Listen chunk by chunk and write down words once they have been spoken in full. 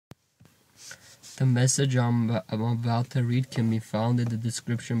The message I'm about to read can be found in the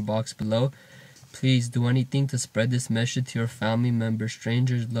description box below. Please do anything to spread this message to your family members,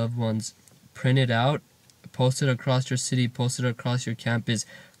 strangers, loved ones. Print it out, post it across your city, post it across your campus,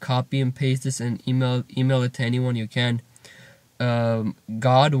 copy and paste this and email it to anyone you can.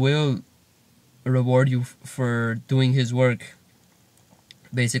 God will reward you for doing His work,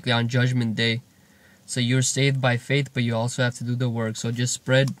 basically on Judgment Day. So you're saved by faith, but you also have to do the work. So just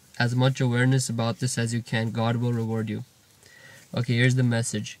spread as much awareness about this as you can. God will reward you. Okay, here's the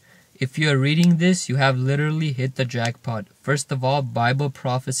message. If you are reading this, you have literally hit the jackpot. First of all, Bible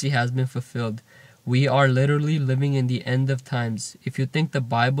prophecy has been fulfilled. We are literally living in the end of times. If you think the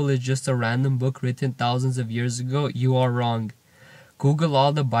Bible is just a random book written thousands of years ago, you are wrong. Google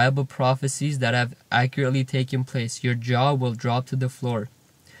all the Bible prophecies that have accurately taken place. Your jaw will drop to the floor.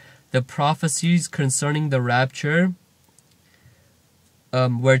 The prophecies concerning the rapture,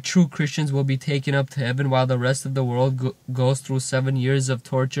 where true Christians will be taken up to heaven while the rest of the world goes through 7 years of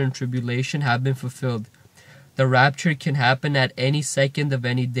torture and tribulation, have been fulfilled. The rapture can happen at any second of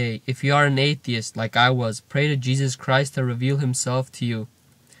any day. If you are an atheist, like I was, pray to Jesus Christ to reveal Himself to you.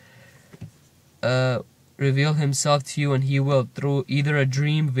 Reveal Himself to you, and He will, through either a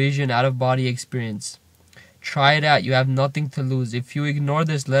dream, vision, out-of-body experience. Try it out. You have nothing to lose. If you ignore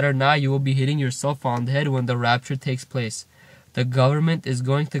this letter now, you will be hitting yourself on the head when the rapture takes place. The government is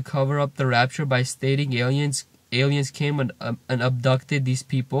going to cover up the rapture by stating aliens came and abducted these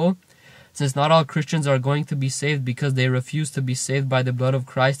people. Since not all Christians are going to be saved because they refused to be saved by the blood of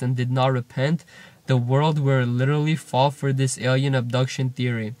Christ and did not repent, the world will literally fall for this alien abduction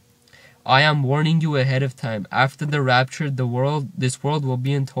theory. I am warning you ahead of time. After the rapture, this world will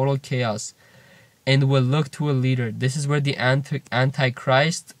be in total chaos and will look to a leader. This is where the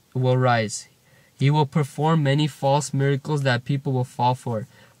Antichrist will rise. He will perform many false miracles that people will fall for.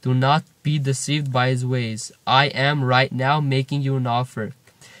 Do not be deceived by his ways. I am right now making you an offer.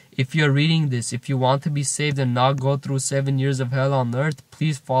 If you are reading this, if you want to be saved and not go through 7 years of hell on earth,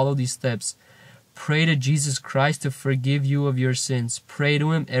 please follow these steps. Pray to Jesus Christ to forgive you of your sins. Pray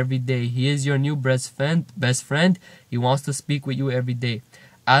to Him every day. He is your new best friend. He wants to speak with you every day.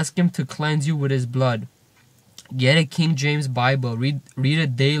 Ask Him to cleanse you with His blood. Get a King James Bible. Read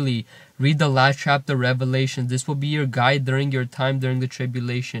it daily. Read the last chapter of Revelation. This will be your guide during your time during the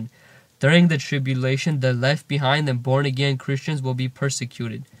tribulation. During the tribulation, the left behind and born again Christians will be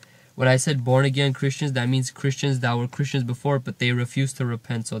persecuted. When I said born again Christians, that means Christians that were Christians before, but they refused to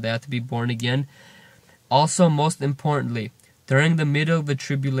repent, so they have to be born again. Also, most importantly, during the middle of the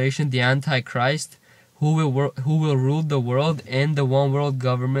tribulation, the Antichrist, who will rule the world and the one world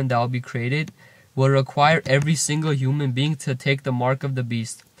government that will be created, will require every single human being to take the mark of the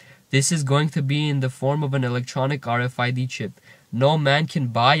beast. This is going to be in the form of an electronic RFID chip. No man can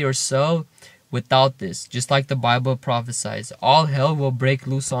buy or sell without this, just like the Bible prophesies. All hell will break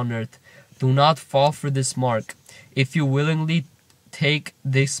loose on earth. Do not fall for this mark. If you willingly take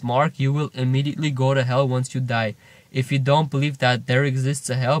this mark, you will immediately go to hell once you die. If you don't believe that there exists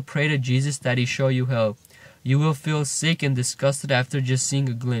a hell, pray to Jesus that He show you hell. You will feel sick and disgusted after just seeing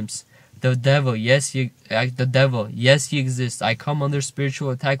a glimpse. The devil, yes, he exists. I come under spiritual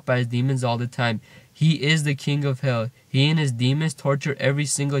attack by his demons all the time. He is the king of hell. He and his demons torture every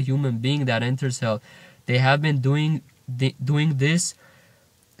single human being that enters hell. They have been doing this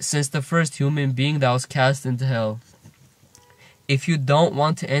since the first human being that was cast into hell. If you don't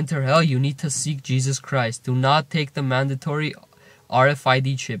want to enter hell, you need to seek Jesus Christ. Do not take the mandatory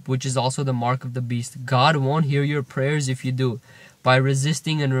RFID chip, which is also the mark of the beast. God won't hear your prayers if you do. By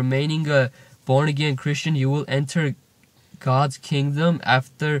resisting and remaining a born-again Christian, you will enter God's kingdom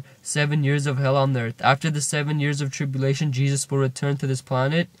after 7 years of hell on earth. After the 7 years of tribulation, Jesus will return to this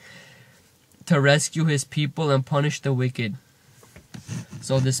planet to rescue His people and punish the wicked.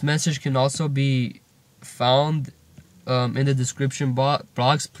 So this message can also be found in the description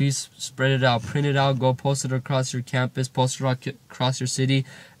box. Please spread it out, print it out, go post it across your campus, post it across your city,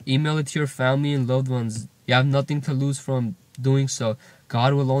 email it to your family and loved ones. You have nothing to lose from doing so.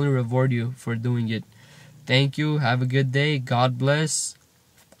 God will only reward you for doing it. Thank you. Have a good day. God bless.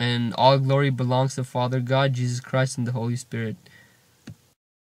 And all glory belongs to Father God, Jesus Christ, and the Holy Spirit.